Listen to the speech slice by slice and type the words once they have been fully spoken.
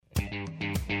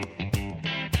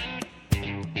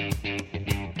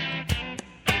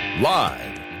Live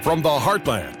from the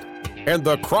heartland and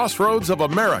the crossroads of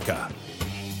America,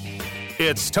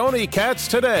 it's Tony Katz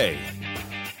Today.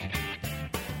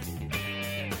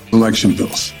 Election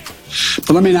bills. But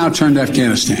let me now turn to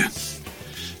Afghanistan.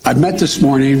 I met this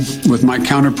morning with my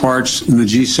counterparts in the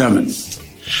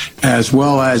G7, as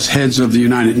well as heads of the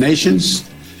United Nations,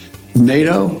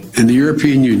 NATO, and the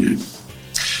European Union.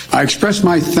 I express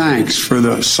my thanks for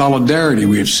the solidarity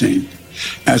we have seen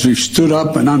as we've stood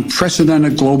up an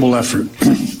unprecedented global effort.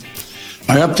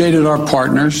 I updated our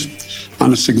partners on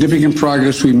the significant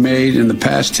progress we made in the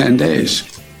past 10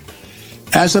 days.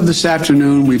 As of this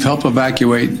afternoon, we've helped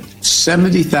evacuate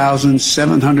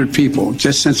 70,700 people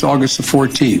just since August the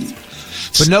 14th.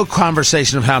 But no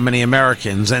conversation of how many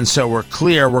Americans, and so we're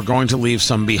clear we're going to leave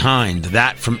some behind.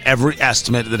 That from every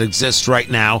estimate that exists right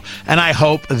now, and I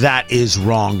hope that is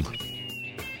wrong.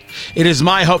 It is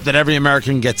my hope that every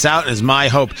American gets out. It is my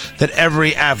hope that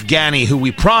every Afghani who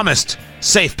we promised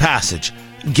safe passage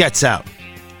gets out.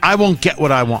 I won't get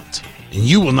what I want, and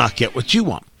you will not get what you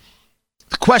want.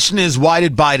 The question is, why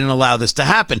did Biden allow this to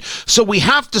happen? So we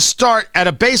have to start at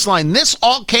a baseline. This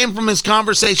all came from his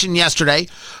conversation yesterday,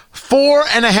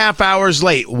 4.5 hours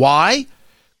late. Why?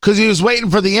 Because he was waiting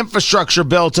for the infrastructure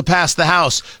bill to pass the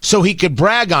House so he could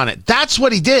brag on it. That's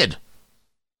what he did.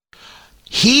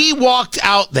 He walked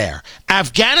out there.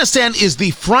 Afghanistan is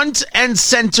the front and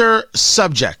center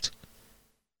subject.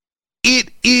 It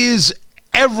is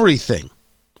everything.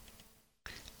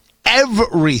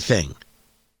 Everything.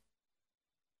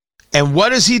 And what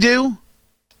does he do?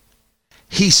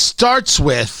 He starts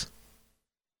with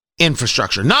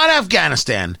infrastructure. Not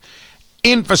Afghanistan.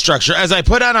 Infrastructure. As I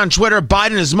put out on Twitter,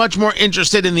 Biden is much more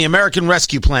interested in the American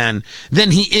Rescue Plan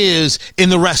than he is in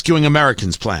the Rescuing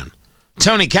Americans plan.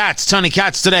 Tony Katz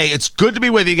Today. It's good to be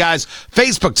with you guys.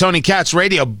 Facebook, Tony Katz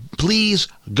Radio. Please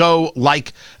go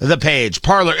like the page.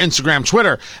 Parler, Instagram,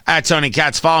 Twitter, at Tony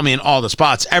Katz. Follow me in all the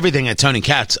spots. Everything at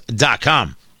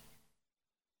TonyKatz.com.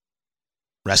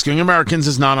 Rescuing Americans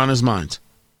is not on his mind.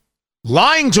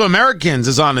 Lying to Americans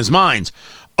is on his mind.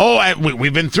 Oh,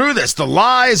 we've been through this. The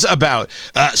lies about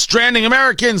stranding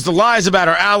Americans, the lies about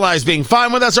our allies being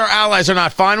fine with us. Our allies are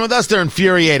not fine with us. They're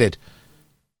infuriated.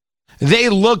 They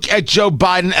look at Joe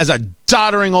Biden as a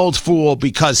doddering old fool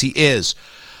because he is.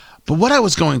 But what I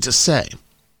was going to say,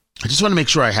 I just want to make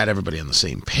sure I had everybody on the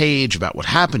same page about what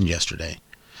happened yesterday.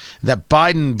 That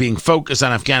Biden being focused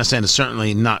on Afghanistan is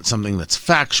certainly not something that's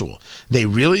factual. They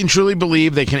really and truly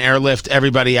believe they can airlift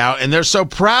everybody out, and they're so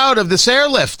proud of this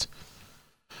airlift.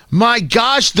 My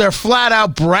gosh, they're flat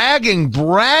out bragging,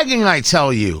 I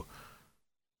tell you,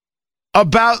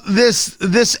 about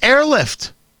this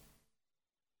airlift.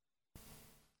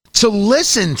 To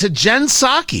listen to Jen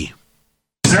Psaki.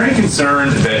 Is there any concern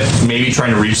that maybe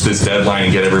trying to reach this deadline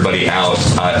and get everybody out,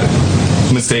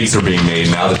 mistakes are being made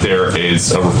now that there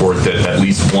is a report that at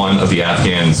least one of the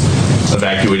Afghans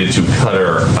evacuated to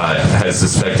Qatar has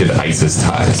suspected ISIS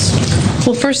ties?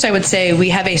 Well, first, I would say we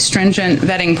have a stringent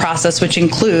vetting process, which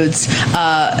includes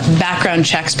background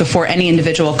checks before any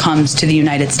individual comes to the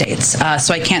United States.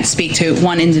 So I can't speak to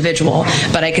one individual,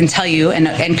 but I can tell you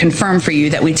and confirm for you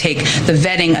that we take the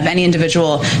vetting of any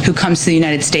individual who comes to the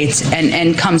United States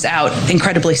and comes out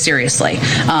incredibly seriously.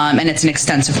 And it's an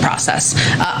extensive process.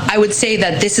 I would say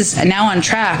that this is now on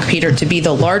track, Peter, to be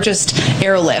the largest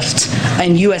airlift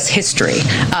in U.S. history.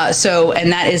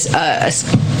 And that is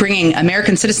bringing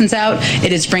American citizens out.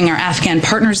 It is bringing our Afghan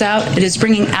partners out. It is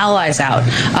bringing allies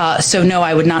out. So no,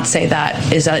 I would not say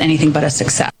that is anything but a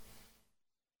success.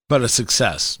 But a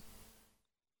success.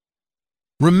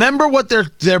 Remember what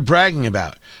they're bragging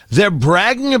about. They're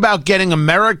bragging about getting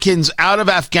Americans out of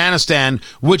Afghanistan,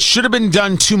 which should have been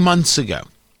done 2 months ago.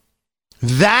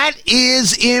 That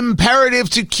is imperative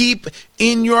to keep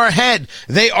in your head.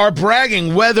 They are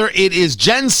bragging, whether it is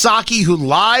Jen Psaki who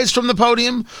lies from the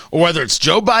podium, or whether it's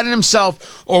Joe Biden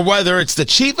himself, or whether it's the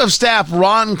chief of staff,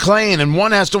 Ron Klain, and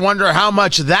one has to wonder how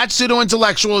much that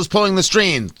pseudo-intellectual is pulling the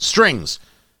strings.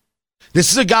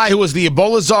 This is a guy who was the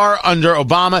Ebola czar under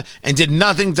Obama and did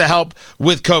nothing to help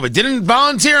with COVID. Didn't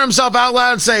volunteer himself out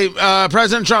loud and say,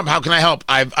 President Trump, how can I help?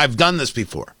 I've done this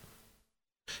before.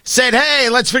 Said, hey,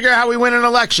 let's figure out how we win an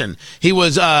election. He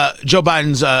was Joe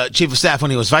Biden's chief of staff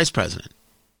when he was vice president.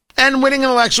 And winning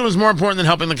an election was more important than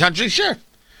helping the country? Sure.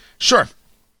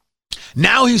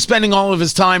 Now he's spending all of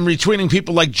his time retweeting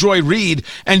people like Joy Reid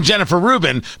and Jennifer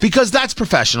Rubin because that's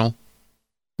professional.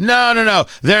 No.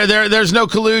 There's no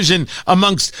collusion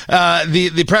amongst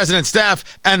the president's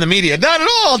staff and the media. Not at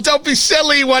all. Don't be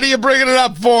silly. What are you bringing it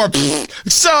up for?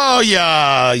 So,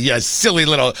 you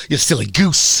silly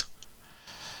goose.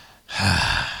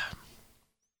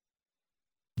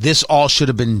 This all should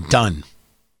have been done.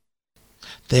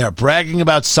 They are bragging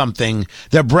about something.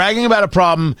 They're bragging about a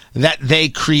problem that they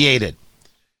created.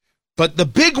 But the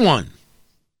big one,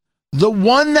 the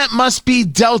one that must be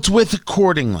dealt with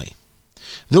accordingly,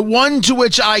 the one to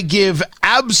which I give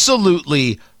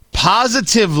absolutely,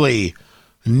 positively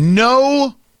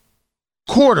no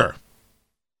quarter,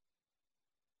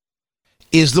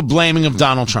 is the blaming of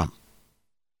Donald Trump.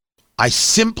 I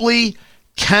simply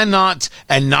cannot,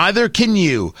 and neither can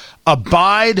you,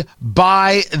 abide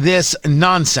by this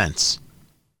nonsense.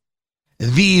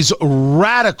 These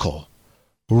radical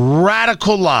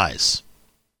lies.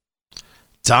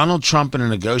 Donald Trump in a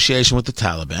negotiation with the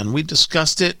Taliban, we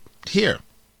discussed it here.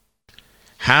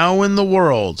 How in the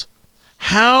world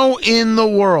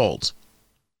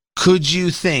could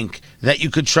you think that you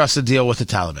could trust a deal with the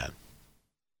Taliban?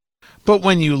 But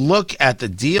when you look at the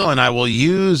deal, and I will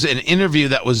use an interview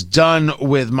that was done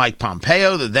with Mike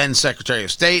Pompeo, the then Secretary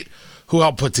of State, who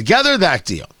helped put together that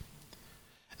deal,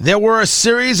 there were a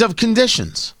series of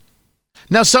conditions.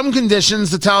 Now, some conditions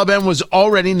the Taliban was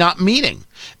already not meeting,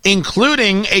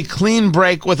 including a clean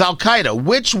break with al-Qaeda,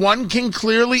 which one can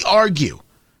clearly argue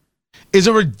is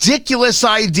a ridiculous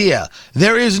idea.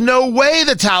 There is no way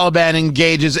the Taliban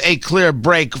engages a clear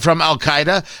break from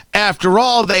al-Qaeda. After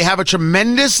all, they have a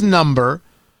tremendous number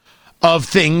of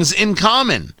things in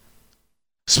common.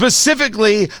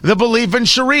 Specifically, the belief in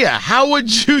Sharia. How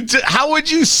would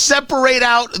you separate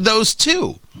out those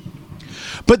two?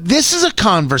 But this is a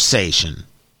conversation.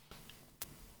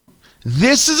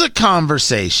 This is a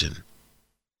conversation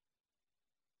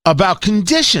about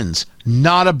conditions,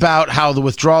 not about how the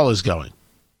withdrawal is going.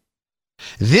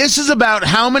 This is about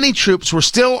how many troops were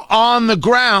still on the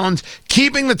ground,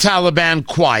 keeping the Taliban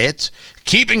quiet,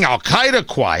 keeping al-Qaeda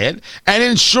quiet, and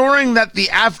ensuring that the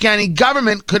Afghani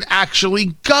government could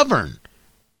actually govern.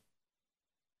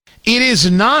 It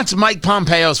is not Mike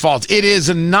Pompeo's fault. It is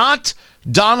not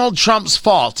Donald Trump's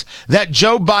fault that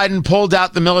Joe Biden pulled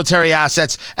out the military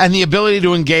assets and the ability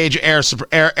to engage air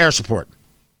support.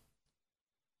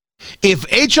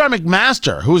 If H.R.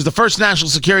 McMaster, who was the first national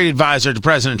security advisor to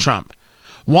President Trump,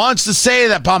 wants to say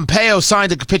that Pompeo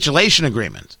signed a capitulation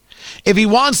agreement, if he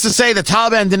wants to say the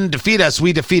Taliban didn't defeat us,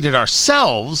 we defeated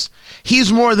ourselves,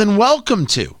 he's more than welcome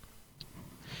to.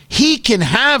 He can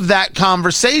have that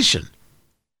conversation.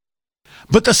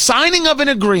 But the signing of an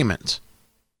agreement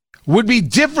would be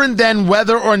different than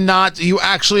whether or not you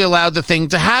actually allowed the thing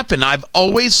to happen. I've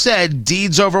always said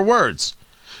deeds over words.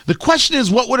 The question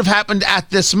is, what would have happened at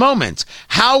this moment?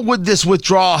 How would this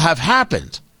withdrawal have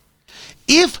happened?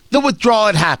 If the withdrawal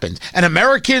had happened and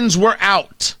Americans were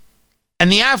out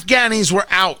and the Afghanis were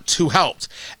out who helped,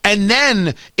 and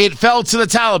then it fell to the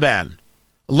Taliban,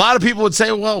 a lot of people would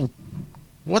say, well,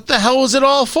 what the hell was it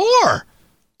all for?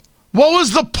 What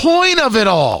was the point of it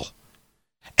all?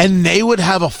 And they would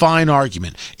have a fine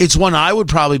argument. It's one I would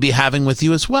probably be having with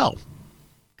you as well.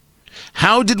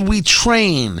 How did we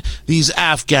train these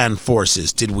Afghan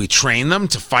forces? Did we train them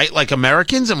to fight like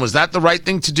Americans, and was that the right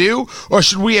thing to do? Or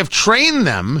should we have trained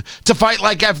them to fight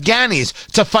like Afghanis,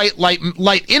 to fight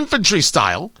light infantry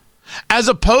style, as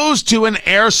opposed to an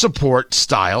air support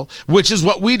style, which is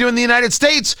what we do in the United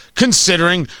States,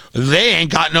 considering they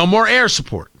ain't got no more air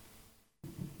support?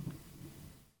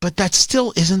 But that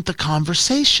still isn't the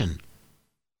conversation.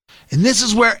 And this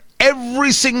is where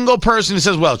every single person who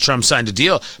says, well, Trump signed a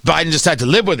deal, Biden just had to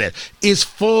live with it, is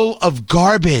full of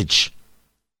garbage.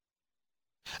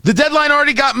 The deadline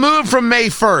already got moved from May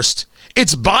 1st.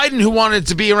 It's Biden who wanted it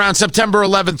to be around September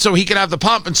 11th so he could have the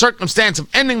pomp and circumstance of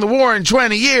ending the war in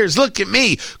 20 years. Look at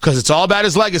me, because it's all about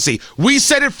his legacy. We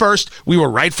said it first. We were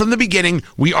right from the beginning.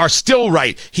 We are still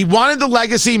right. He wanted the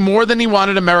legacy more than he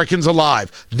wanted Americans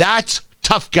alive. That's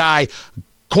tough guy,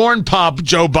 corn pop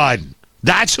Joe Biden.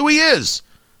 That's who he is.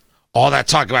 All that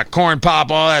talk about corn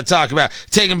pop, all that talk about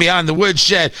taking behind the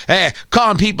woodshed,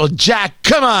 calling people Jack.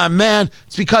 Come on, man.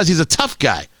 It's because he's a tough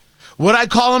guy. What I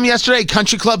call him yesterday,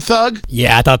 country club thug?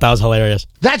 Yeah, I thought that was hilarious.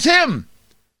 That's him.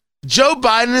 Joe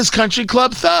Biden is country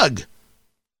club thug.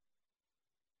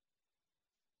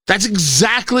 That's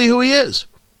exactly who he is.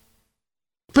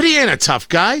 But he ain't a tough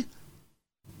guy.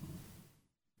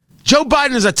 Joe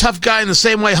Biden is a tough guy in the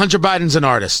same way Hunter Biden's an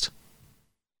artist.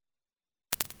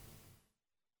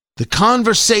 The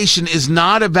conversation is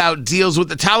not about deals with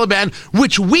the Taliban,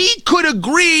 which we could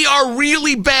agree are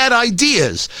really bad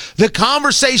ideas. The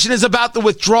conversation is about the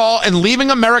withdrawal and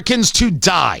leaving Americans to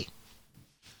die.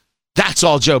 That's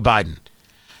all Joe Biden.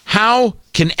 How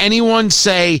can anyone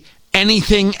say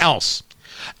anything else?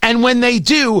 And when they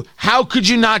do, how could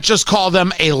you not just call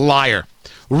them a liar?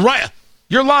 Right,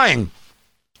 you're lying.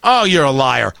 Oh, you're a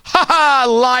liar. Ha ha,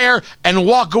 liar, and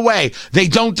walk away. They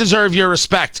don't deserve your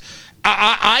respect.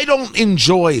 I don't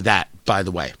enjoy that, by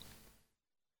the way.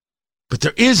 But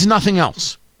there is nothing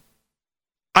else.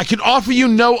 I can offer you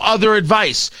no other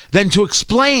advice than to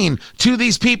explain to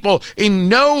these people in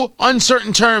no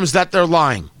uncertain terms that they're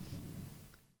lying.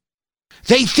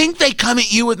 They think they come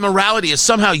at you with morality as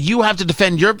somehow you have to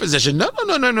defend your position. No.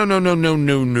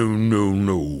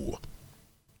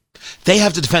 They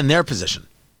have to defend their position.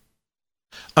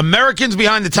 Americans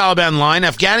behind the Taliban line,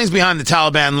 Afghanis behind the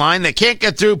Taliban line. They can't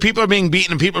get through. People are being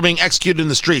beaten and people are being executed in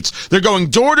the streets. They're going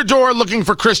door to door looking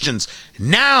for Christians.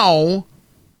 Now,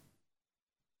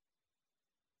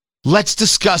 let's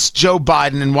discuss Joe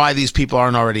Biden and why these people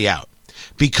aren't already out.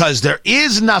 Because there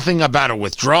is nothing about a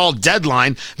withdrawal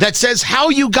deadline that says how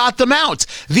you got them out.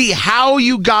 The how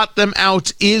you got them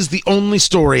out is the only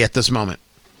story at this moment.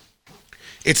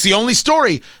 It's the only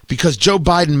story because Joe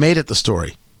Biden made it the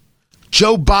story.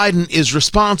 Joe Biden is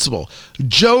responsible.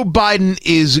 Joe Biden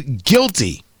is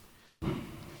guilty.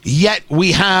 Yet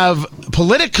we have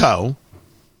Politico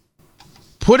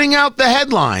putting out the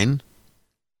headline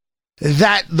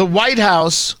that the White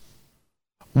House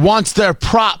wants their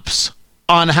props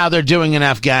on how they're doing in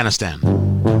Afghanistan.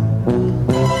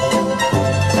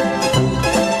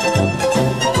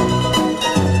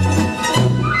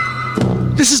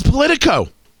 This is Politico.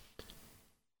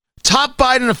 Top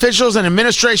Biden officials and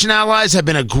administration allies have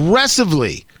been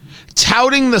aggressively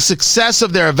touting the success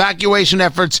of their evacuation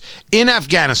efforts in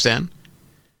Afghanistan,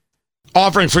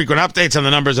 offering frequent updates on the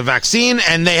numbers of vaccine,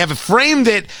 and they have framed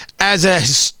it as a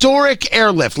historic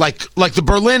airlift, like the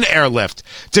Berlin airlift,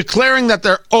 declaring that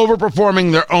they're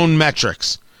overperforming their own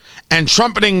metrics and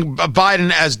trumpeting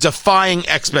Biden as defying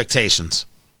expectations.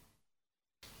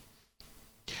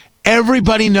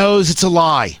 Everybody knows it's a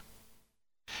lie.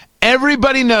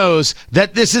 Everybody knows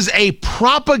that this is a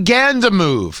propaganda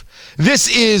move. This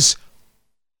is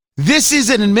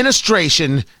an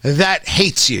administration that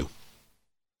hates you,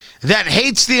 that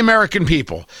hates the American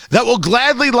people, that will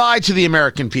gladly lie to the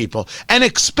American people and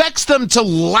expects them to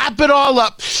lap it all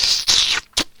up.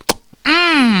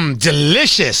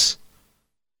 Delicious.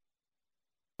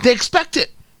 They expect it.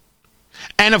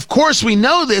 And of course we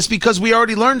know this because we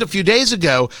already learned a few days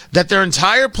ago that their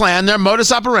entire plan, their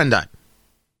modus operandi,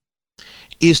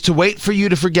 is to wait for you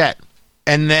to forget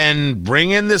and then bring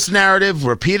in this narrative,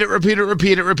 repeat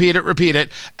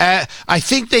it. I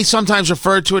think they sometimes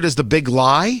refer to it as the big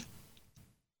lie.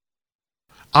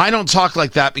 I don't talk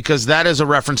like that because that is a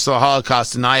reference to the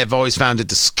Holocaust, and I have always found it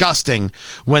disgusting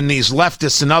when these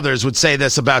leftists and others would say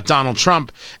this about Donald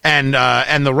Trump and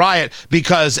the riot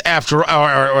because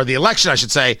or the election, I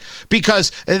should say,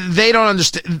 because they don't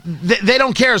understand. They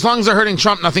don't care. As long as they're hurting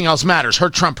Trump, nothing else matters.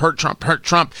 Hurt Trump, hurt Trump, hurt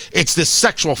Trump. It's this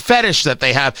sexual fetish that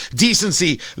they have.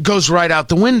 Decency goes right out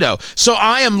the window. So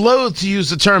I am loath to use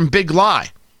the term big lie.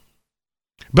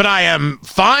 But I am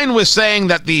fine with saying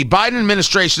that the Biden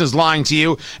administration is lying to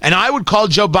you, and I would call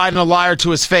Joe Biden a liar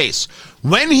to his face.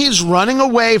 When he's running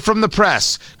away from the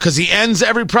press, because he ends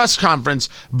every press conference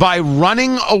by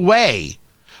running away,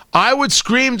 I would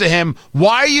scream to him,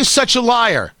 why are you such a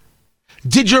liar?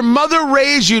 Did your mother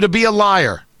raise you to be a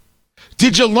liar?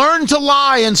 Did you learn to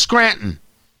lie in Scranton?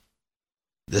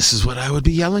 This is what I would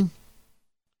be yelling.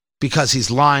 Because he's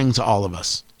lying to all of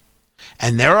us.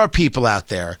 And there are people out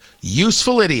there,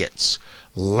 useful idiots,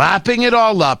 lapping it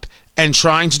all up and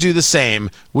trying to do the same,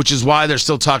 which is why they're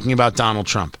still talking about Donald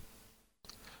Trump.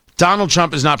 Donald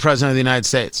Trump is not president of the United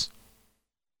States.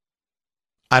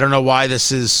 I don't know why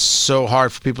this is so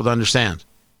hard for people to understand.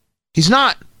 He's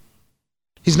not.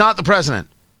 He's not the president.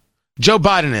 Joe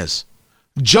Biden is.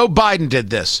 Joe Biden did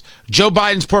this. Joe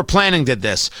Biden's poor planning did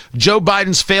this. Joe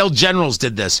Biden's failed generals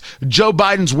did this. Joe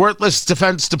Biden's worthless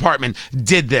Defense Department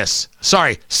did this.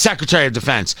 Sorry, Secretary of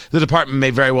Defense. The department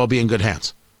may very well be in good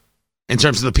hands in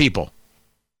terms of the people.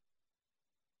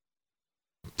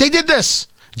 They did this.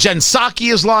 Jen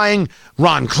Psaki is lying.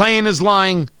 Ron Klain is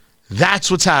lying. That's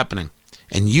what's happening.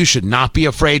 And you should not be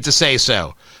afraid to say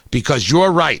so because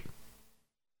you're right.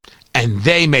 And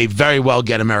they may very well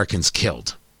get Americans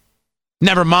killed.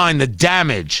 Never mind the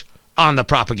damage on the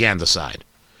propaganda side.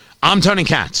 I'm Tony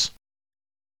Katz.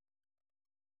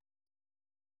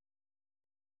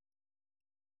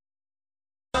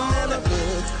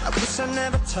 I wish I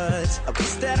never touched. I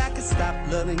wish that I could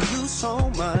stop loving you so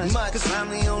much. Cause I'm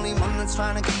the only one that's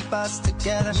trying to keep us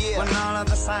together. When all of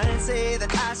the signs say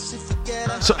that I should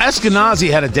forget. So Eskenazi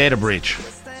had a data breach.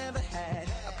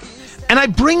 And I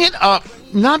bring it up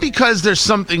not because there's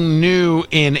something new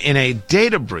in a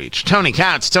data breach. Tony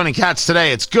Katz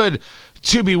today. It's good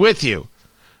to be with you.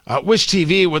 Wish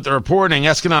TV with the reporting,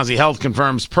 Eskenazi Health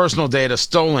confirms personal data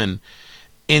stolen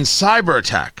in cyber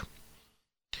attack.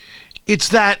 It's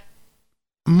that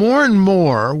more and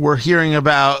more we're hearing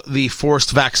about the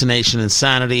forced vaccination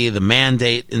insanity, the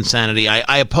mandate insanity.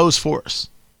 I oppose force.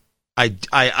 I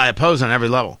oppose on every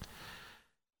level.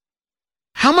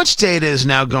 How much data is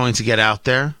now going to get out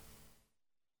there?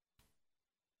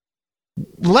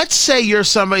 Let's say you're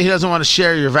somebody who doesn't want to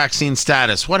share your vaccine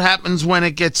status. What happens when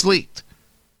it gets leaked?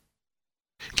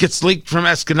 Gets leaked from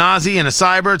Eskenazi in a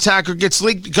cyber attack, or gets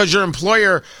leaked because your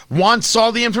employer wants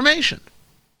all the information?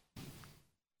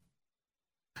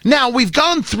 Now, we've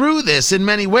gone through this in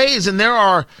many ways, and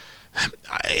there's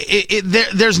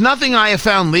nothing I have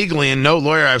found legally, and no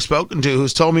lawyer I've spoken to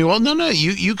who's told me, well, no,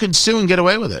 you can sue and get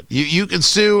away with it. You can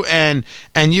sue, and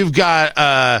you've got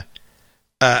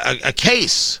a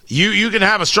case. You can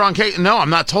have a strong case. No, I'm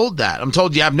not told that. I'm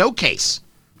told you have no case.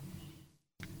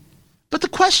 But the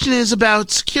question is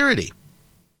about security.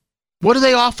 What do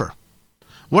they offer?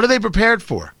 What are they prepared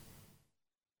for?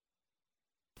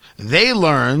 They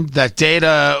learned that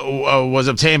data was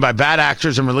obtained by bad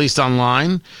actors and released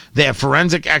online. They have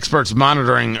forensic experts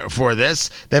monitoring for this.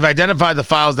 They've identified the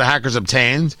files the hackers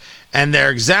obtained, and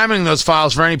they're examining those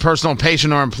files for any personal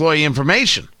patient or employee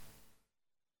information.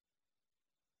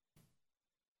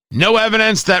 No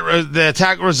evidence that the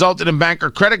attack resulted in bank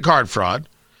or credit card fraud.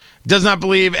 Does not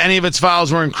believe any of its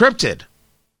files were encrypted.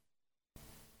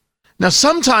 Now,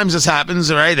 sometimes this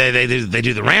happens, right? They do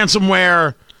the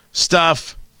ransomware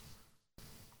stuff,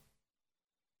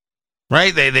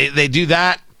 right? They do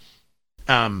that.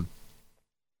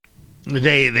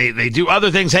 They do other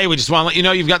things. Hey, we just want to let you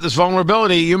know you've got this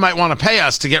vulnerability. You might want to pay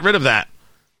us to get rid of that.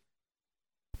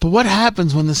 But what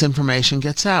happens when this information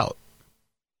gets out?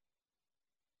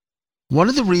 One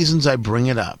of the reasons I bring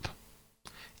it up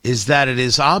is that it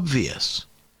is obvious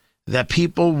that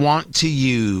people want to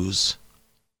use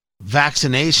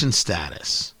vaccination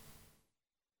status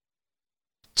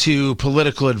to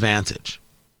political advantage.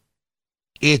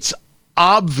 It's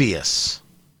obvious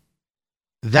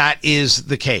that is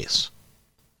the case.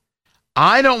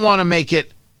 I don't want to make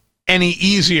it any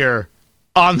easier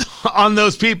on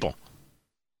those people.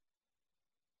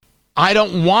 I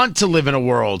don't want to live in a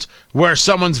world where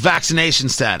someone's vaccination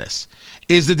status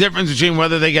is the difference between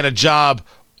whether they get a job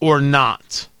or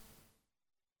not.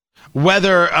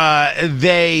 Whether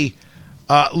they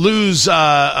lose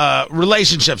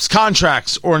relationships,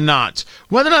 contracts or not.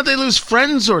 Whether or not they lose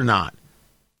friends or not.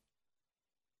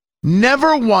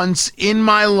 Never once in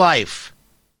my life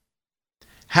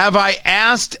have I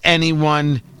asked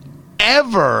anyone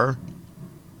ever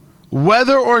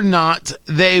whether or not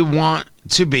they want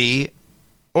to be,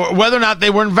 or whether or not they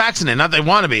weren't vaccinated, not they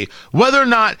want to be, whether or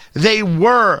not they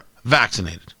were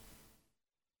vaccinated.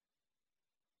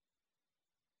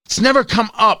 It's never come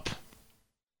up.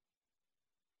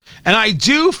 And I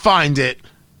do find it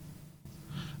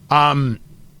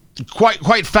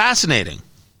quite fascinating.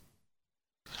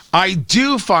 I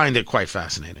do find it quite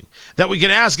fascinating that we can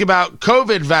ask about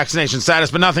COVID vaccination status,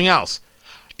 but nothing else.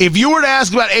 If you were to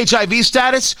ask about HIV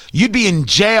status, you'd be in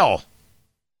jail.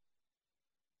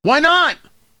 Why not?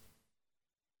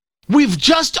 We've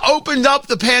just opened up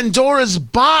the Pandora's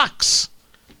box.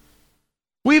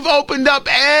 We've opened up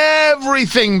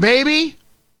everything, baby.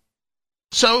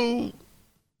 So,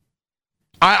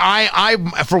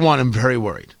 I for one, am very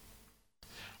worried.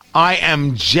 I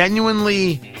am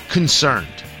genuinely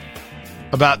concerned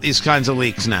about these kinds of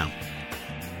leaks now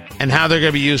and how they're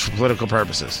going to be used for political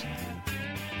purposes.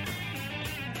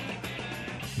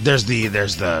 There's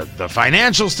the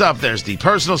financial stuff. There's the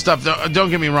personal stuff. Don't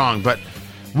get me wrong, but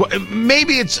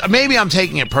maybe I'm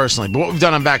taking it personally. But what we've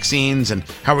done on vaccines and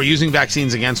how we're using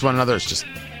vaccines against one another is just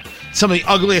some of the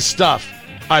ugliest stuff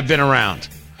I've been around.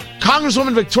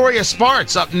 Congresswoman Victoria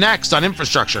Spartz up next on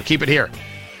infrastructure. Keep it here.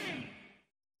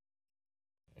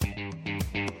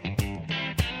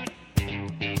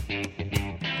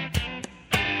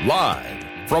 Live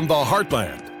from the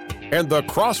heartland and the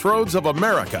crossroads of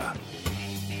America.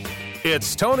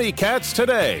 It's Tony Katz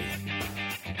Today.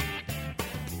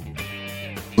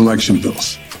 Election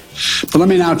bills. But let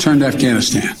me now turn to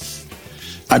Afghanistan.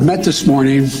 I've met this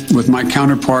morning with my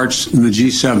counterparts in the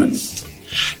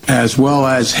G7, as well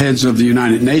as heads of the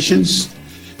United Nations,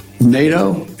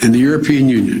 NATO, and the European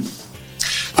Union.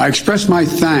 I express my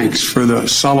thanks for the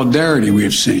solidarity we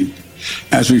have seen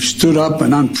as we've stood up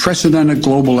an unprecedented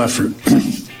global effort.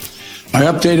 I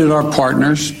updated our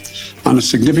partners on the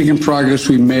significant progress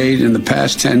we made in the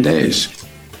past 10 days.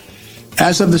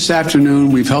 As of this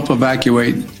afternoon, we've helped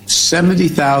evacuate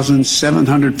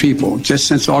 70,700 people just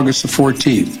since August the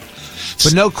 14th,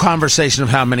 But no conversation of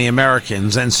how many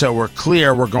Americans, and so we're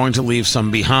clear we're going to leave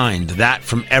some behind. That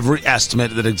from every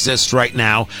estimate that exists right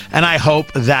now, and I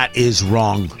hope that is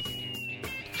wrong.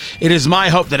 It is my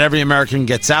hope that every American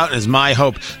gets out. It is my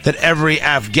hope that every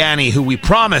Afghani who we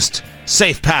promised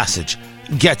safe passage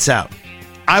gets out.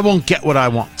 I won't get what I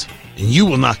want, and you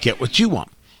will not get what you want.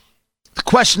 The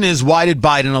question is, why did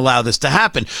Biden allow this to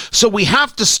happen? So we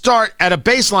have to start at a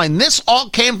baseline. This all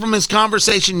came from his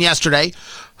conversation yesterday,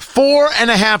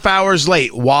 4.5 hours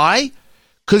late. Why?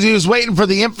 Because he was waiting for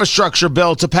the infrastructure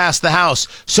bill to pass the House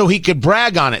so he could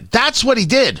brag on it. That's what he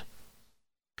did.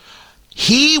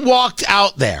 He walked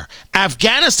out there.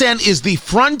 Afghanistan is the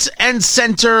front and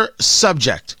center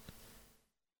subject.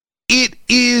 It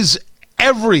is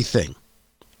everything.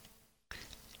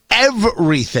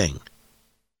 Everything.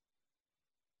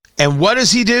 And what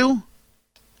does he do?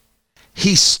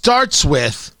 He starts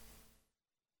with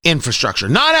infrastructure,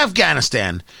 not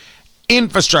Afghanistan,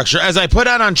 infrastructure. As I put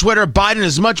out on Twitter, Biden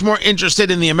is much more interested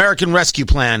in the American Rescue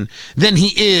Plan than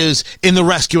he is in the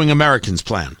Rescuing Americans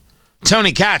plan.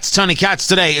 Tony Katz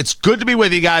Today. It's good to be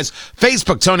with you guys.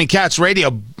 Facebook, Tony Katz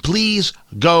Radio. Please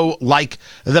go like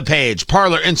the page.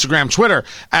 Parler, Instagram, Twitter,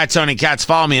 at Tony Katz.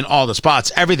 Follow me in all the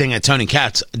spots. Everything at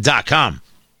TonyKatz.com.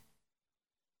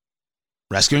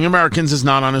 Rescuing Americans is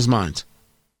not on his mind.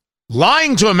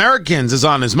 Lying to Americans is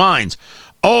on his mind.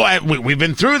 Oh, we've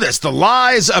been through this. The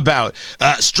lies about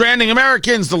stranding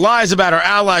Americans, the lies about our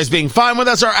allies being fine with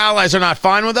us. Our allies are not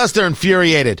fine with us. They're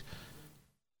infuriated.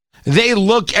 They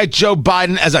look at Joe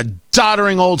Biden as a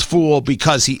doddering old fool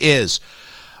because he is.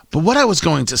 But what I was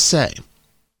going to say,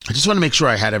 I just want to make sure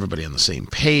I had everybody on the same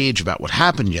page about what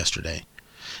happened yesterday.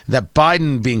 That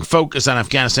Biden being focused on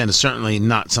Afghanistan is certainly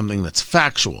not something that's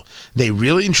factual. They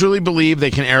really and truly believe they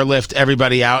can airlift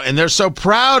everybody out, and they're so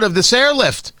proud of this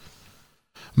airlift.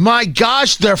 My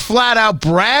gosh, they're flat out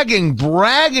bragging,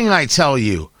 I tell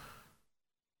you,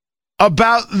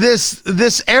 about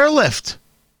this airlift.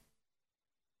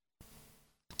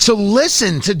 To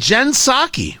listen to Jen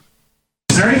Psaki.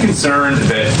 Is there any concern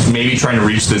that maybe trying to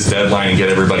reach this deadline and get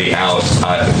everybody out,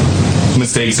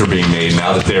 mistakes are being made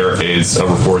now that there is a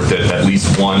report that at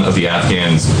least one of the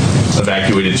Afghans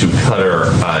evacuated to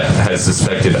Qatar has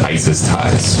suspected ISIS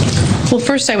ties? Well,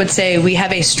 first, I would say we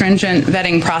have a stringent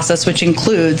vetting process, which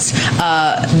includes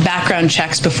background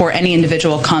checks before any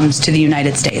individual comes to the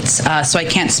United States. So I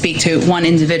can't speak to one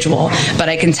individual, but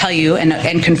I can tell you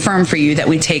and confirm for you that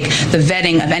we take the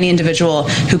vetting of any individual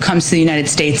who comes to the United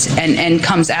States and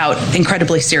comes out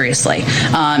incredibly seriously.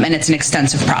 And it's an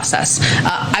extensive process.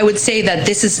 I would say that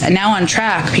this is now on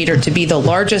track, Peter, to be the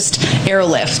largest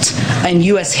airlift in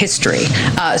U.S. history.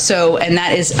 And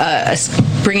that is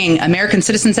bringing American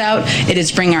citizens out. It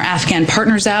is bringing our Afghan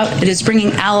partners out. It is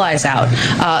bringing allies out.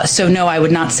 So no, I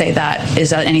would not say that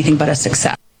is anything but a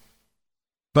success.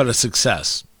 But a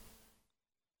success.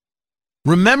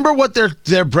 Remember what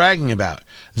they're bragging about.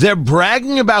 They're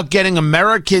bragging about getting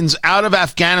Americans out of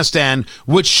Afghanistan,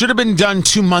 which should have been done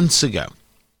 2 months ago.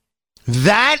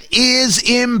 That is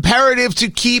imperative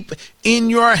to keep in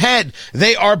your head.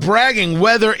 They are bragging,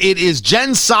 whether it is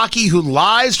Jen Psaki who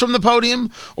lies from the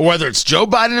podium, or whether it's Joe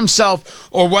Biden himself,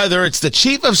 or whether it's the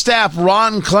chief of staff,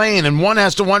 Ron Klain, and one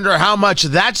has to wonder how much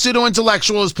that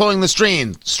pseudo-intellectual is pulling the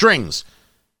strings.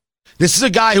 This is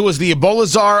a guy who was the Ebola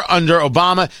czar under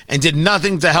Obama and did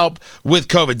nothing to help with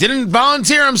COVID. Didn't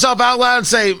volunteer himself out loud and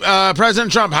say,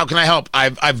 President Trump, how can I help?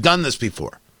 I've done this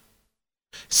before.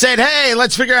 Said, hey,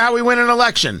 let's figure out how we win an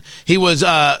election. He was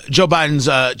Joe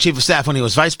Biden's chief of staff when he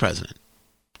was vice president.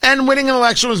 And winning an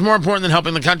election was more important than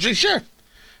helping the country?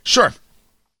 Sure.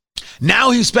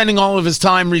 Now he's spending all of his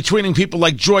time retweeting people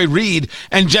like Joy Reid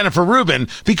and Jennifer Rubin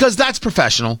because that's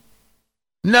professional.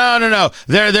 No.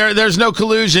 There's no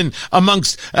collusion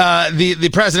amongst the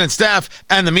president's staff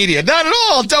and the media. Not at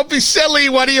all. Don't be silly.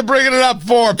 What are you bringing it up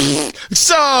for?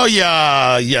 So,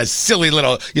 you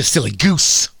silly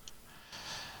goose.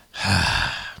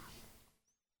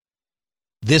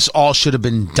 This all should have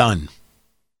been done.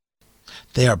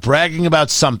 They are bragging about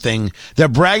something. They're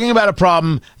bragging about a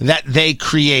problem that they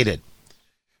created.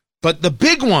 But the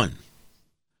big one,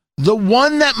 the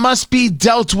one that must be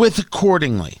dealt with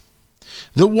accordingly,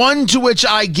 the one to which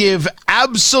I give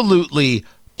absolutely,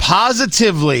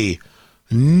 positively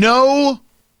no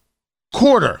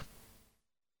quarter,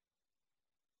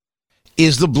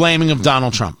 is the blaming of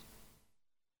Donald Trump.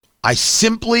 I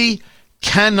simply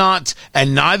cannot,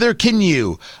 and neither can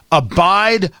you,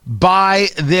 abide by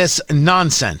this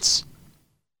nonsense.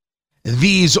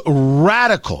 These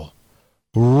radical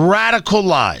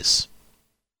lies.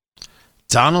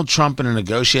 Donald Trump in a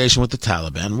negotiation with the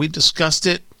Taliban, we discussed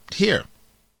it here.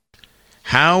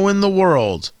 How in the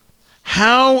world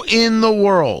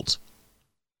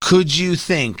could you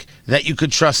think that you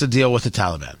could trust a deal with the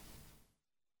Taliban?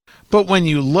 But when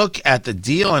you look at the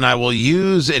deal, and I will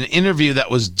use an interview that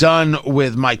was done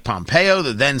with Mike Pompeo,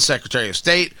 the then Secretary of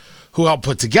State, who helped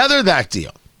put together that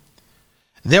deal,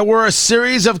 there were a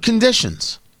series of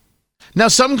conditions. Now,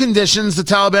 some conditions the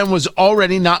Taliban was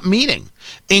already not meeting,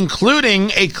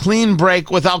 including a clean break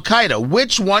with al-Qaeda,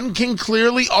 which one can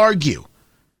clearly argue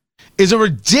is a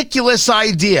ridiculous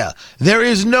idea. There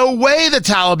is no way the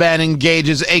Taliban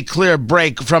engages a clear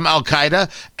break from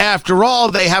al-Qaeda. After all,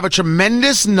 they have a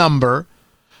tremendous number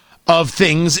of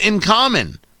things in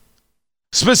common.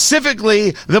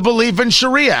 Specifically, the belief in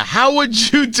Sharia. How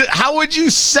would you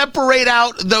separate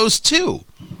out those two?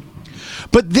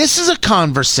 But this is a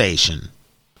conversation.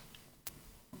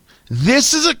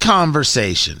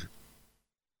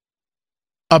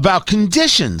 About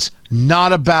conditions,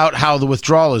 not about how the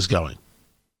withdrawal is going.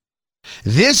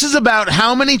 This is about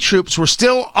how many troops were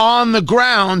still on the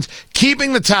ground,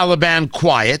 keeping the Taliban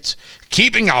quiet,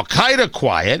 keeping al-Qaeda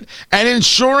quiet, and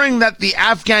ensuring that the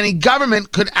Afghani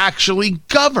government could actually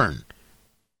govern.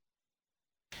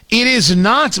 It is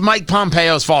not Mike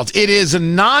Pompeo's fault. It is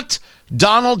not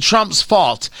Donald Trump's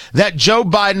fault that Joe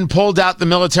Biden pulled out the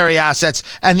military assets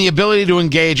and the ability to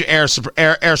engage air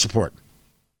support.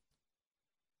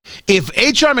 If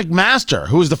H.R. McMaster,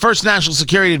 who was the first national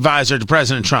security advisor to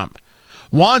President Trump,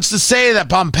 wants to say that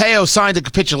Pompeo signed a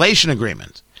capitulation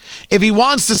agreement, if he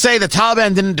wants to say the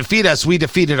Taliban didn't defeat us, we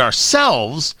defeated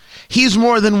ourselves, he's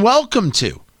more than welcome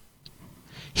to.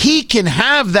 He can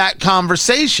have that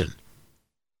conversation.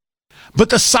 But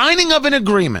the signing of an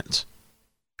agreement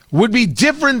would be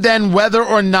different than whether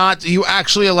or not you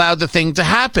actually allowed the thing to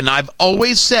happen. I've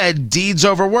always said deeds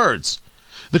over words.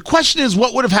 The question is,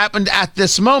 what would have happened at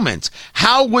this moment?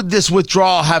 How would this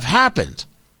withdrawal have happened?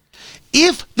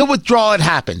 If the withdrawal had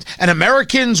happened and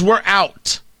Americans were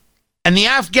out and the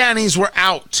Afghanis were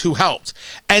out who helped,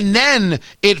 and then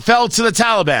it fell to the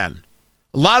Taliban,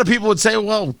 a lot of people would say,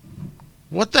 well,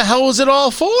 what the hell was it all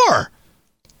for?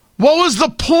 What was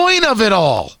the point of it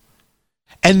all?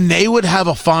 And they would have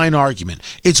a fine argument.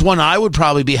 It's one I would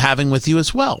probably be having with you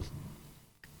as well.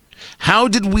 How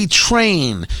did we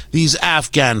train these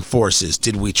Afghan forces?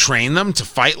 Did we train them to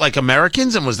fight like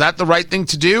Americans, and was that the right thing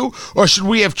to do? Or should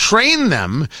we have trained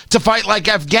them to fight like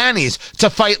Afghanis,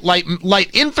 to fight light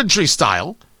infantry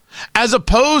style, as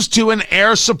opposed to an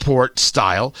air support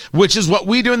style, which is what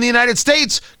we do in the United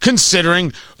States,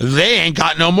 considering they ain't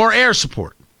got no more air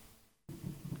support?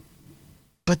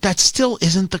 But that still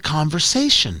isn't the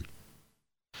conversation.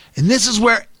 And this is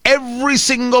where every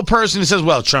single person who says,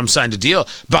 well, Trump signed a deal,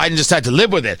 Biden just had to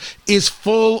live with it, is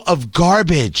full of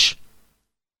garbage.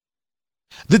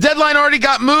 The deadline already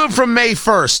got moved from May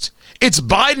 1st. It's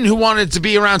Biden who wanted it to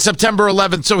be around September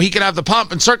 11th so he could have the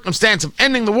pomp and circumstance of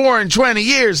ending the war in 20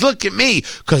 years. Look at me,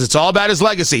 because it's all about his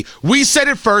legacy. We said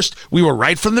it first. We were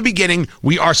right from the beginning.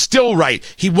 We are still right.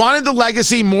 He wanted the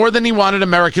legacy more than he wanted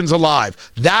Americans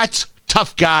alive. That's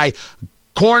tough guy,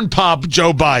 corn pop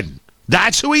Joe Biden.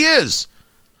 That's who he is.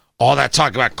 All that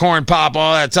talk about corn pop,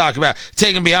 all that talk about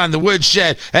taking beyond the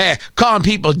woodshed, calling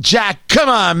people Jack. Come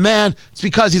on, man. It's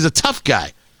because he's a tough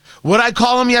guy. What I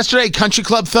call him yesterday, country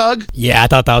club thug? Yeah, I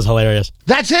thought that was hilarious.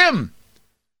 That's him.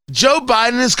 Joe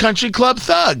Biden is country club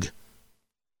thug.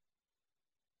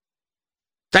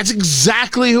 That's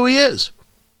exactly who he is.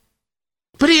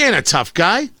 But he ain't a tough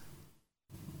guy.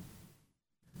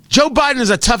 Joe Biden is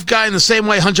a tough guy in the same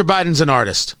way Hunter Biden's an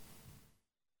artist.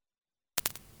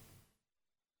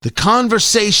 The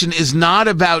conversation is not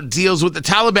about deals with the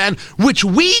Taliban, which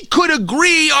we could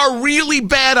agree are really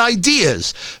bad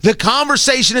ideas. The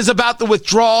conversation is about the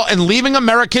withdrawal and leaving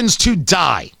Americans to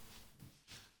die.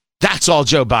 That's all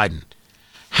Joe Biden.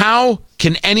 How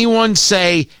can anyone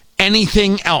say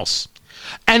anything else?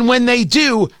 And when they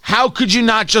do, how could you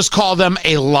not just call them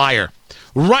a liar?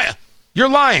 Right, you're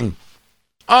lying.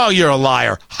 Oh, you're a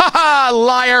liar. Ha ha,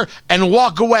 liar, and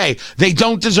walk away. They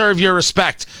don't deserve your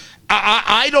respect.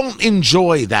 I don't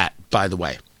enjoy that, by the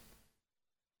way.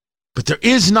 But there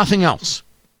is nothing else.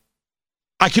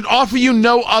 I can offer you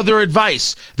no other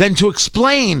advice than to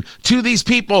explain to these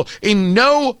people in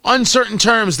no uncertain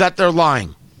terms that they're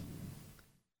lying.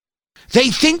 They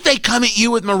think they come at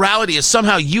you with morality as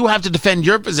somehow you have to defend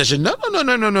your position. No.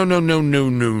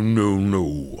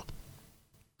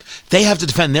 They have to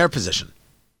defend their position.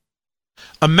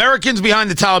 Americans behind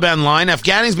the Taliban line,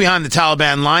 Afghanis behind the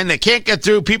Taliban line. They can't get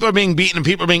through. People are being beaten and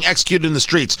people are being executed in the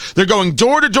streets. They're going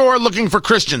door to door looking for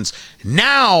Christians.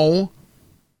 Now,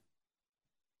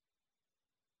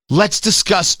 let's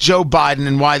discuss Joe Biden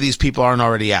and why these people aren't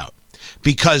already out.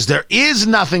 because there is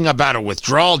nothing about a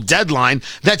withdrawal deadline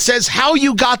that says how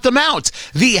you got them out.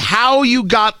 The how you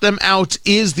got them out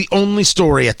is the only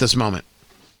story at this moment.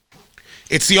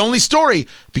 It's the only story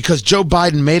because Joe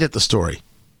Biden made it the story.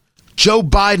 Joe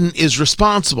Biden is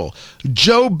responsible.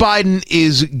 Joe Biden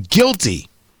is guilty.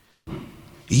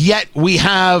 Yet we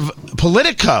have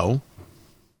Politico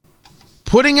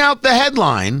putting out the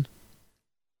headline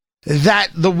that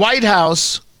the White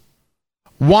House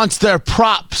wants their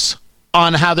props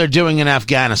on how they're doing in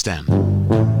Afghanistan.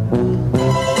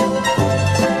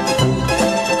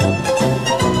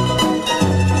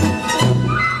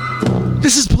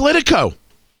 This is Politico.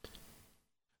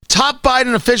 Top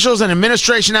Biden officials and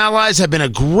administration allies have been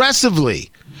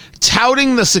aggressively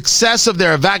touting the success of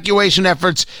their evacuation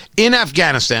efforts in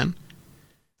Afghanistan,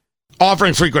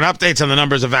 offering frequent updates on the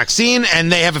numbers of vaccine,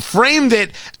 and they have framed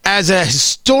it as a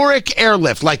historic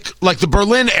airlift, like the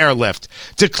Berlin airlift,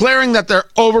 declaring that they're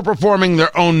overperforming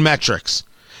their own metrics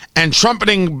and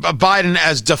trumpeting Biden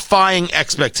as defying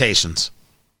expectations.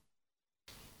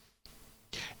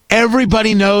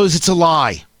 Everybody knows it's a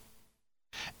lie.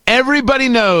 Everybody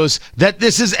knows that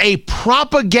this is a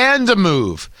propaganda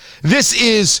move. This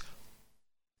is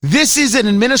an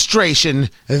administration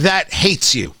that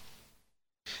hates you,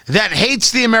 that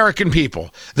hates the American people,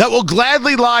 that will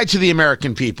gladly lie to the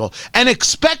American people and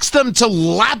expects them to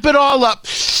lap it all up.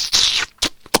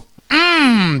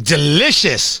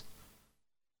 Delicious.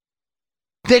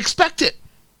 They expect it.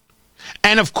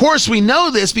 And of course we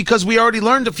know this because we already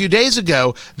learned a few days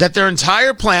ago that their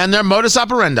entire plan, their modus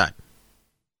operandi,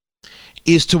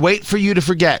 is to wait for you to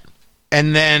forget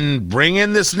and then bring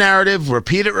in this narrative,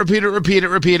 repeat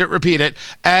it.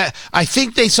 I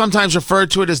think they sometimes refer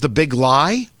to it as the big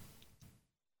lie.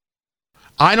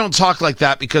 I don't talk like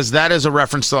that because that is a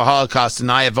reference to the Holocaust,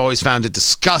 and I have always found it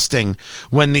disgusting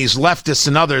when these leftists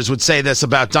and others would say this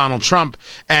about Donald Trump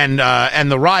and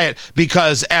the riot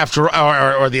because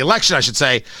or the election, I should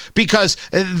say, because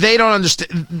they don't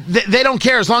understand. They don't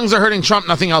care. As long as they're hurting Trump,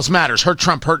 nothing else matters. Hurt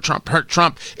Trump, hurt Trump, hurt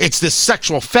Trump. It's this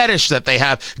sexual fetish that they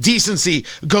have. Decency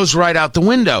goes right out the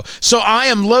window. So I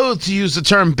am loath to use the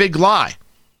term big lie.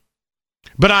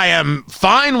 But I am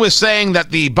fine with saying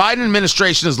that the Biden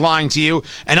administration is lying to you,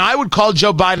 and I would call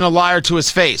Joe Biden a liar to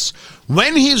his face.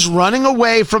 When he's running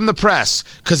away from the press,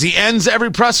 because he ends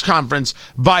every press conference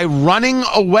by running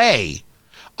away,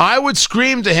 I would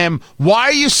scream to him, why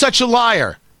are you such a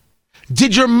liar?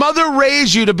 Did your mother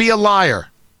raise you to be a liar?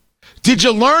 Did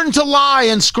you learn to lie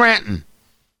in Scranton?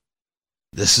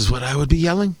 This is what I would be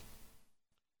yelling.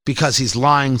 Because he's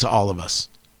lying to all of us.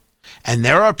 And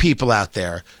there are people out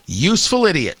there, useful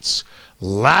idiots,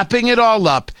 lapping it all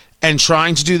up and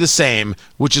trying to do the same,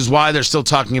 which is why they're still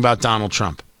talking about Donald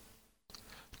Trump.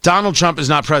 Donald Trump is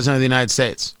not president of the United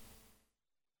States.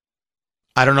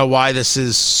 I don't know why this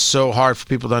is so hard for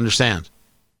people to understand.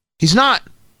 He's not.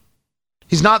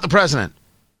 He's not the president.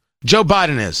 Joe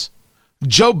Biden is.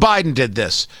 Joe Biden did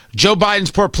this. Joe Biden's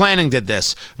poor planning did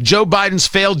this. Joe Biden's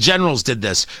failed generals did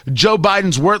this. Joe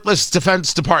Biden's worthless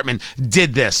Defense Department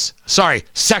did this. Sorry,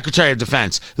 Secretary of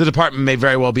Defense. The department may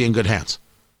very well be in good hands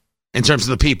in terms of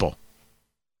the people.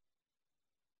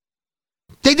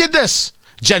 They did this.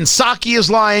 Jen Psaki is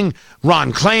lying.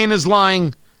 Ron Klain is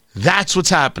lying. That's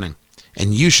what's happening.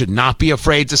 And you should not be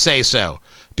afraid to say so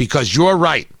because you're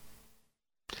right.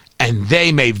 And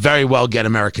they may very well get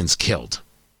Americans killed.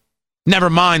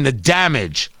 Never mind the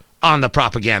damage on the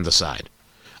propaganda side.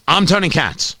 I'm Tony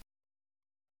Katz.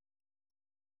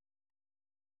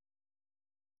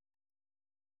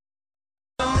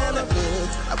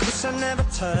 I wish I never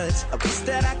touched. I wish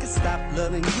that I could stop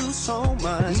loving you so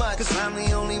much. Cause I'm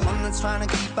the only one that's trying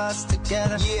to keep us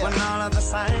together. When all of the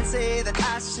signs say that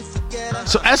I should forget her.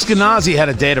 So Eskenazi had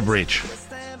a data breach.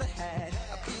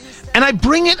 And I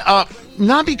bring it up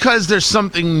not because there's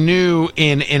something new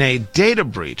in a data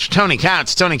breach. Tony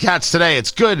Katz today.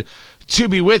 It's good to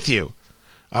be with you.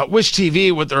 Wish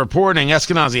TV with the reporting.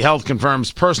 Eskenazi Health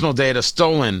confirms personal data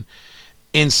stolen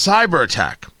in cyber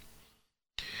attack.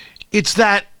 It's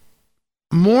that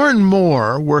more and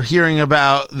more we're hearing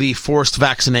about the forced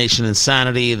vaccination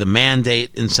insanity, the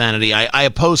mandate insanity. I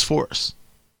oppose force.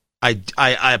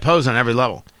 I oppose on every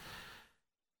level.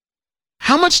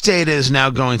 How much data is now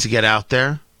going to get out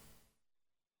there?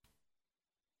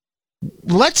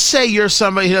 Let's say you're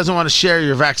somebody who doesn't want to share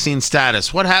your vaccine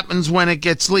status. What happens when it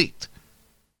gets leaked?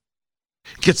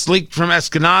 It gets leaked from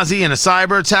Eskenazi and a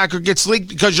cyber attack, or gets leaked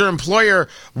because your employer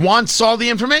wants all the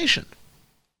information.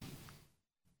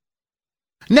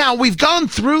 Now, we've gone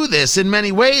through this in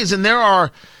many ways, and there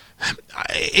are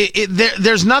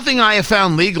There's nothing I have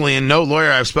found legally, and no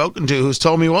lawyer I've spoken to who's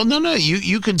told me, well, no,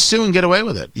 you can sue and get away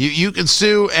with it. You can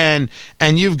sue and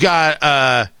you've got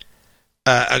a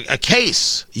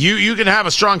case. You can have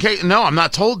a strong case. No, I'm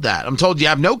not told that. I'm told you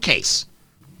have no case.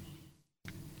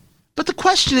 But the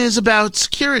question is about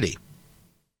security.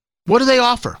 What do they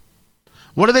offer?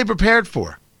 What are they prepared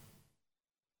for?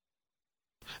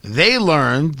 They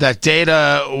learned that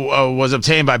data was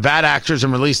obtained by bad actors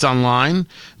and released online.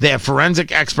 They have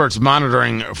forensic experts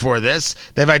monitoring for this.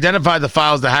 They've identified the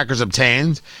files the hackers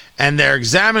obtained, and they're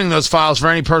examining those files for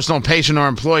any personal, patient, or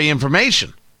employee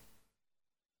information.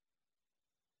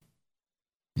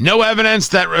 No evidence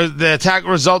that the attack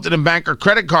resulted in bank or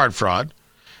credit card fraud.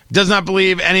 Does not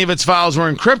believe any of its files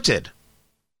were encrypted.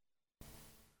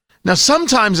 Now,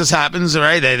 sometimes this happens,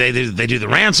 right? They do the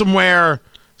ransomware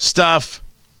stuff.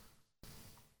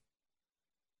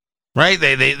 Right?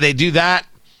 They do that.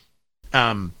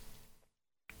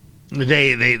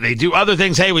 They do other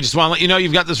things. Hey, we just want to let you know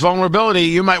you've got this vulnerability.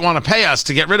 You might want to pay us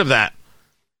to get rid of that.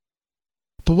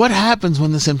 But what happens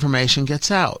when this information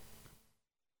gets out?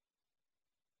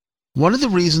 One of the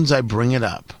reasons I bring it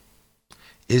up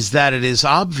is that it is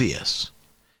obvious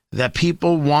that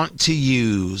people want to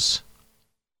use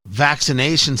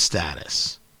vaccination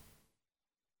status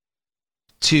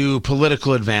to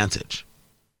political advantage.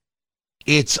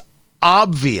 It's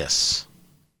obvious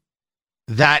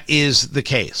that is the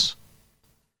case.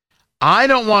 I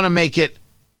don't want to make it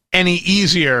any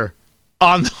easier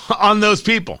on those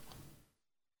people.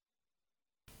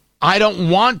 I don't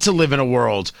want to live in a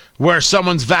world where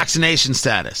someone's vaccination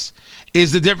status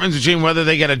is the difference between whether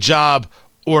they get a job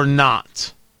or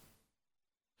not.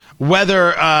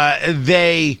 Whether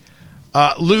they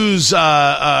lose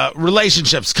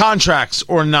relationships, contracts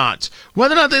or not.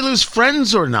 Whether or not they lose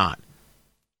friends or not.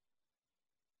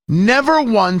 Never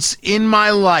once in my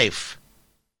life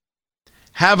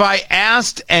have I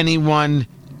asked anyone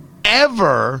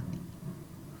ever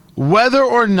whether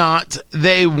or not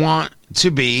they want to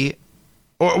be,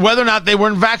 or whether or not they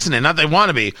weren't vaccinated, not they want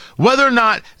to be, whether or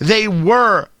not they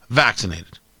were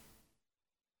vaccinated.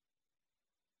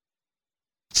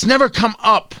 It's never come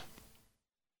up.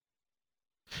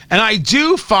 And I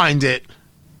do find it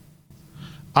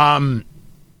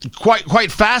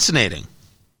quite fascinating.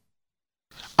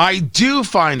 I do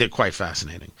find it quite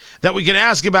fascinating that we can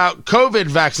ask about COVID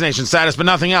vaccination status, but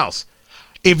nothing else.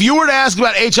 If you were to ask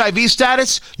about HIV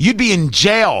status, you'd be in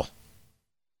jail.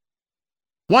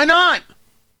 Why not?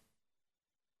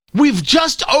 We've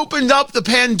just opened up the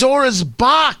Pandora's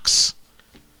box.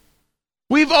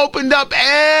 We've opened up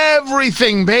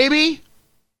everything, baby.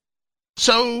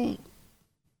 So,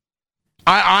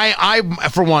 I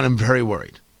for one, am very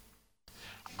worried.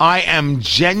 I am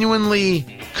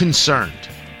genuinely concerned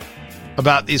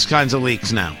about these kinds of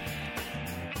leaks now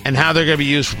and how they're going to be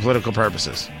used for political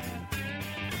purposes.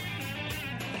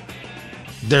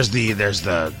 There's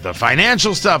the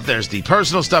financial stuff, there's the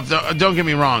personal stuff. Don't get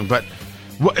me wrong, but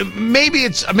maybe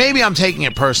I'm taking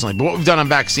it personally, but what we've done on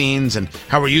vaccines and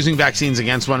how we're using vaccines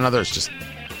against one another is just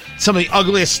some of the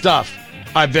ugliest stuff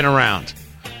I've been around.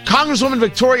 Congresswoman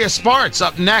Victoria Spartz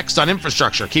up next on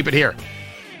infrastructure. Keep it here.